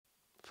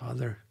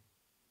Father,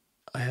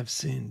 I have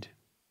sinned.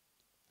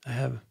 I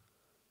have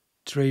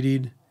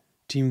traded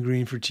Team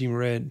Green for Team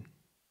Red,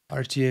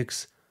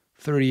 RTX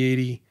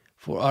 3080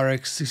 for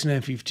RX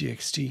 6950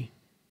 XT.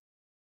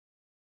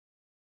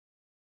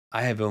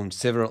 I have owned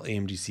several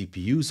AMD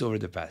CPUs over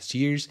the past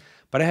years,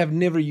 but I have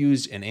never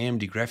used an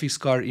AMD graphics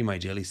card in my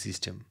daily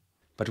system.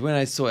 But when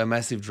I saw a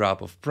massive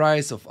drop of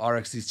price of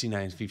RX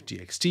 6950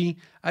 XT,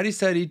 I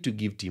decided to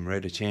give Team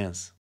Red a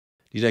chance.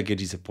 Did I get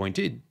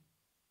disappointed?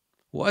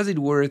 Was it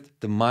worth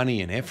the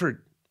money and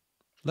effort?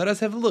 Let us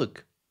have a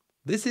look.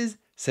 This is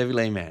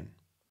Sevilayman.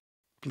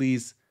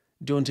 Please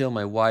don't tell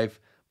my wife,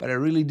 but I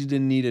really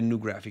didn't need a new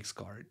graphics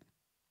card.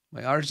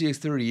 My RTX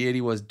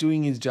 3080 was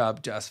doing its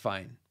job just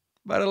fine,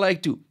 but I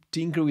like to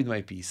tinker with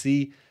my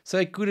PC, so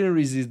I couldn't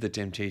resist the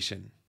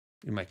temptation.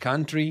 In my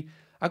country,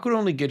 I could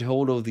only get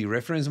hold of the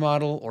reference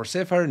model or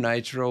Sapphire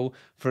NITRO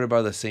for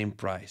about the same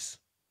price.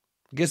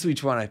 Guess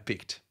which one I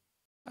picked?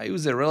 I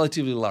use a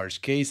relatively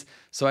large case,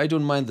 so I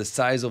don't mind the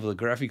size of the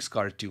graphics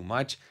card too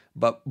much,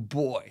 but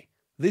boy,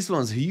 this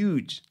one's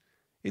huge!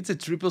 It's a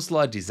triple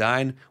slot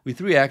design with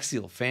 3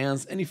 axial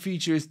fans, and it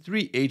features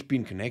 3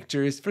 8-pin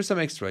connectors for some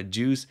extra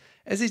juice,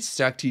 as its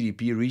stack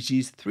TDP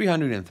reaches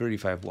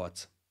 335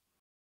 watts.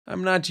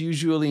 I'm not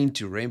usually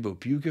into rainbow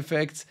puke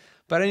effects,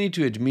 but I need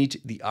to admit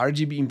the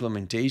RGB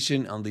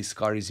implementation on this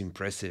card is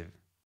impressive.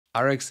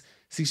 RX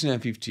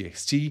 6950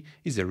 XT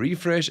is a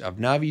refresh of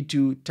Navi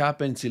 2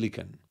 top-end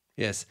silicon.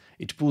 Yes,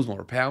 it pulls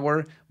more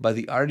power, but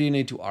the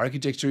RDNA 2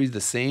 architecture is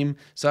the same,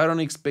 so I don't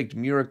expect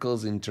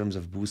miracles in terms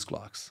of boost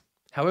clocks.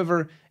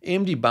 However,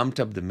 AMD bumped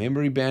up the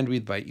memory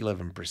bandwidth by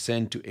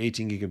 11% to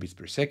 18 gigabits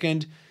per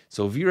second,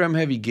 so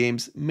VRAM-heavy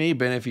games may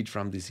benefit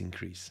from this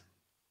increase.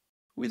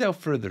 Without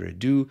further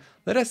ado,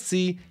 let us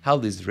see how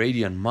this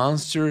Radeon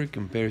monster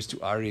compares to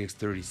RTX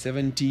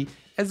 3070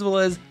 as well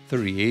as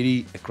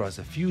 3080 across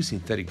a few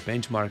synthetic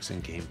benchmarks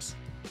and games.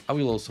 I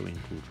will also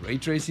include ray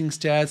tracing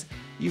stats,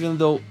 even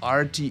though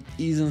RT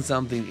isn't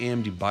something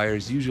AMD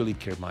buyers usually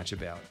care much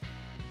about.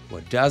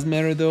 What does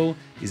matter though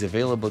is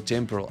available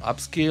temporal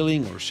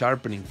upscaling or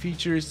sharpening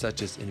features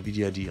such as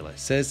NVIDIA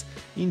DLSS,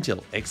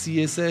 Intel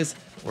XeSS,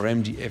 or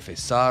AMD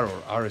FSR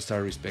or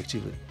RSR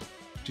respectively.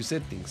 To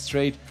set things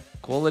straight,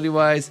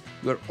 quality-wise,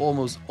 we are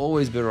almost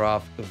always better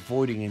off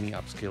avoiding any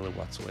upscaler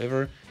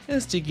whatsoever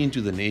and sticking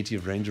to the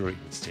native renderer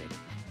instead.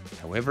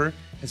 However,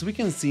 as we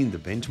can see in the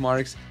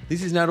benchmarks,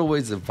 this is not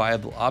always a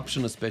viable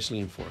option, especially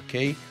in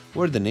 4K,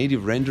 where the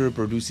native renderer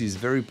produces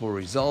very poor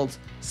results,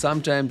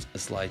 sometimes a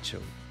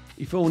slideshow.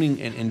 If owning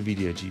an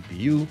NVIDIA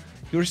GPU,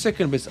 your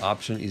second best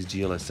option is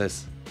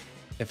DLSS.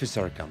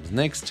 FSR comes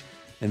next,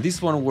 and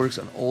this one works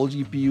on all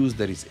GPUs,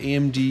 that is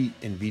AMD,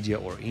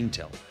 NVIDIA or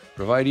Intel,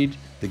 provided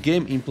the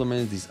game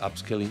implements this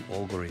upscaling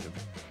algorithm.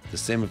 The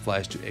same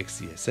applies to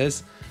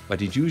XeSS,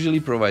 but it usually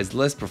provides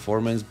less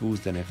performance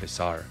boost than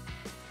FSR.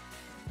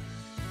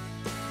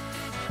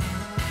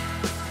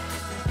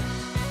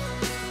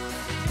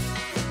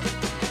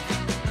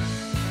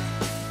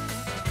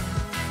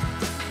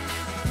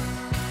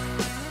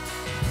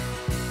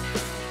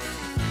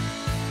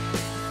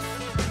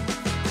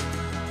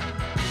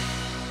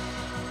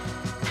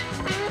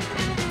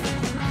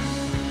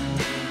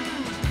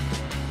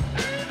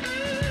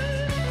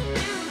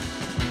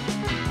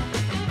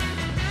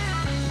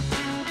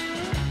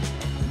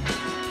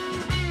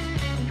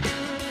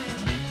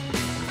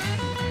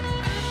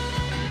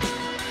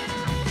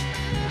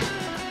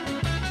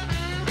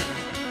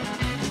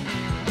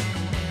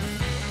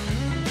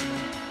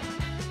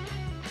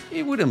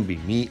 It wouldn't be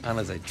me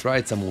unless I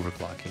tried some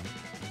overclocking.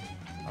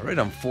 I read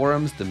on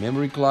forums the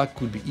memory clock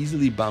could be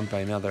easily bumped by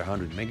another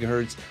 100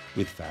 MHz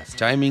with fast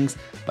timings,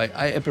 but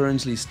I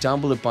apparently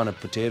stumbled upon a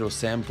potato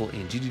sample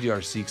in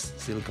GDDR6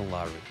 Silicon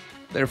Library.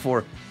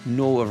 Therefore,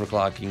 no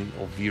overclocking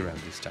of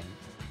VRAM this time.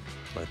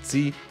 Let's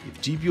see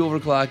if GPU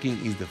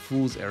overclocking is the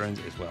fool's errand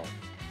as well.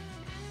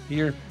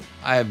 Here,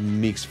 I have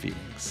mixed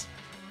feelings.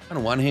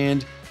 On one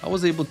hand, I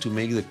was able to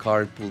make the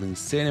card pull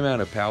insane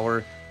amount of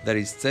power, that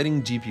is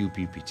setting GPU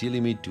PPT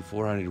limit to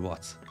 400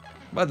 watts.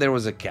 But there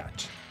was a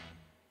catch.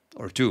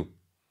 Or two.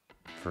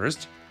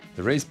 First,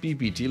 the raised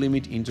PPT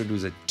limit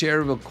introduced a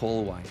terrible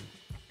cold whine.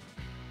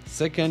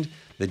 Second,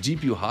 the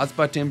GPU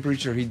hotspot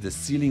temperature hit the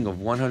ceiling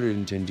of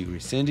 110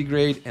 degrees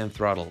centigrade and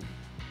throttled.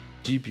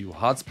 GPU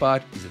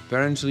hotspot is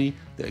apparently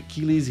the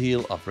Achilles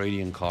heel of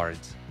Radeon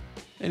cards.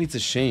 And it's a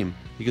shame,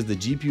 because the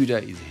GPU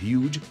die is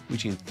huge,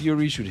 which in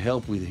theory should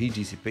help with heat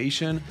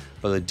dissipation,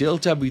 but the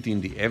delta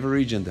between the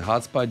average and the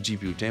hotspot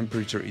GPU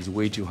temperature is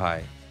way too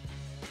high.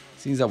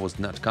 Since I was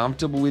not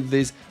comfortable with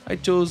this, I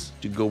chose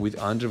to go with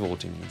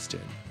undervolting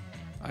instead.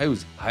 I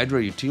use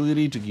Hydra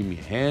utility to give me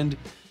a hand,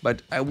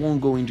 but I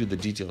won't go into the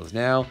details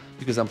now,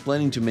 because I'm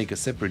planning to make a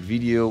separate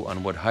video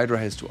on what Hydra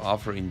has to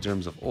offer in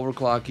terms of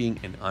overclocking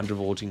and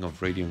undervolting of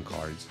Radeon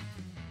cards.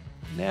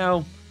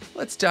 Now,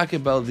 let's talk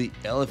about the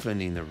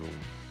elephant in the room.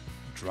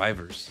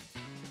 Drivers.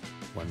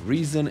 One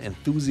reason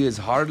enthusiasts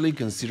hardly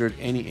considered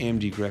any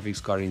AMD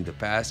graphics card in the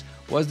past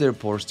was their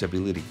poor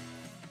stability.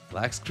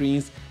 Black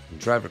screens and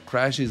driver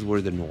crashes were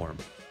the norm.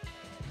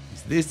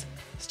 Is this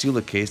still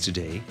the case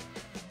today?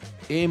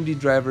 AMD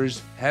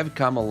drivers have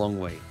come a long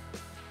way.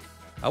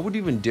 I would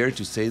even dare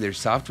to say their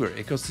software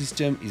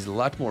ecosystem is a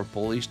lot more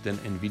polished than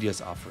NVIDIA's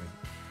offering.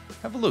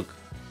 Have a look.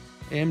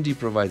 AMD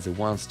provides a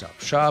one-stop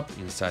shop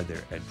inside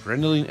their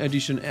Adrenaline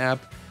Edition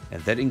app,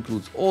 and that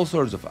includes all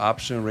sorts of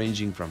options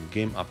ranging from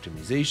game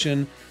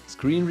optimization,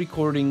 screen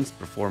recordings,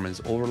 performance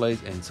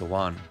overlays, and so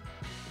on.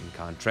 In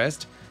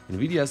contrast,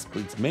 NVIDIA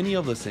splits many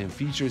of the same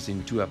features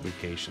in two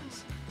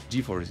applications,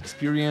 GeForce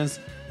Experience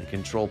and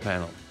Control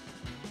Panel.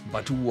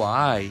 But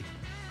why?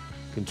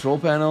 Control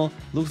Panel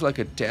looks like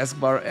a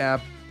taskbar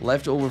app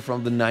left over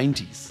from the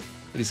 90s.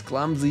 It is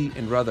clumsy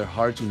and rather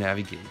hard to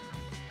navigate.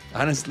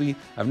 Honestly,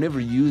 I've never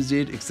used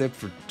it except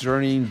for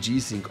turning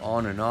G-Sync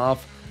on and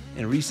off,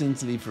 and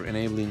recently for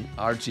enabling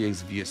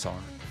RTX VSR.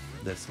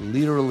 That's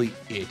literally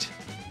it.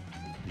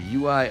 The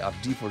UI of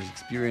GeForce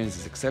Experience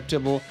is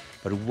acceptable,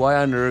 but why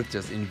on earth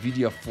does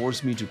NVIDIA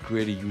force me to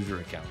create a user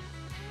account?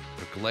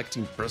 For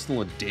collecting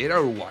personal data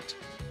or what?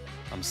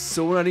 I'm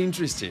so not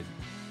interested.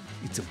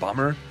 It's a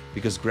bummer,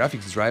 because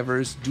graphics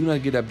drivers do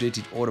not get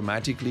updated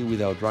automatically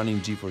without running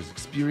GeForce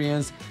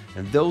Experience,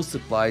 and those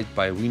supplied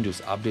by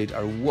Windows Update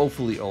are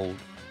woefully old.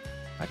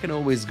 I can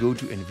always go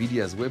to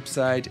NVIDIA's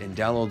website and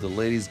download the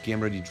latest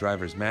game-ready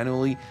drivers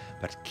manually,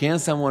 but can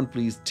someone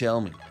please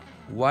tell me,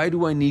 why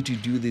do I need to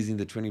do this in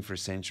the 21st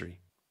century?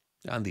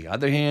 On the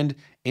other hand,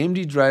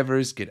 AMD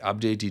drivers get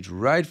updated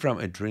right from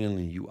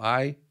Adrenaline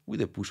UI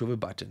with a push of a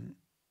button.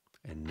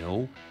 And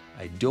no,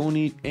 I don't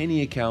need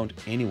any account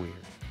anywhere.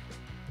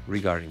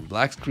 Regarding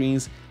black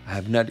screens, I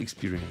have not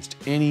experienced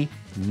any,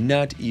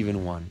 not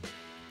even one.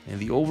 And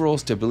the overall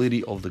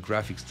stability of the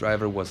graphics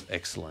driver was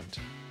excellent.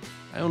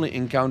 I only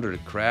encountered a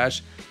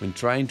crash when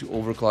trying to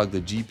overclock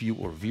the GPU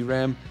or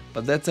VRAM,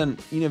 but that's an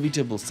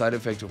inevitable side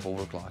effect of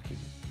overclocking.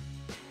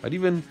 But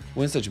even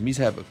when such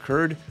mishap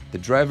occurred, the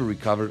driver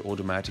recovered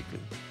automatically.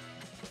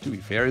 To be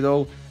fair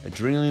though,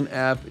 Adrenaline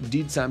app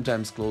did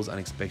sometimes close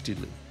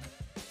unexpectedly.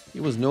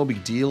 It was no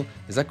big deal,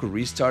 as I could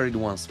restart it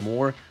once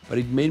more, but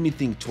it made me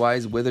think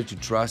twice whether to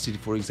trust it,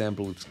 for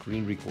example with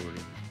screen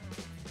recording.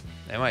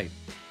 Am I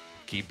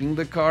keeping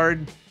the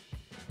card?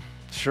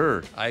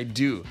 Sure, I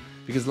do,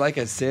 because like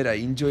I said, I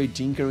enjoy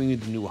tinkering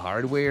with new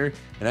hardware,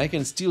 and I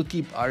can still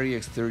keep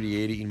RTX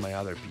 3080 in my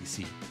other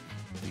PC.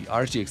 The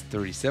RTX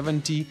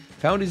 3070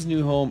 found its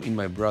new home in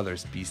my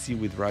brother's PC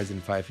with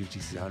Ryzen 5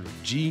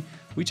 5600G,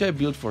 which I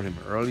built for him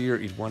earlier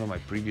in one of my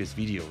previous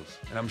videos,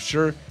 and I'm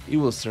sure it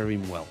will serve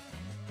him well.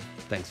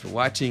 Thanks for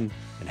watching,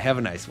 and have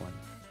a nice one.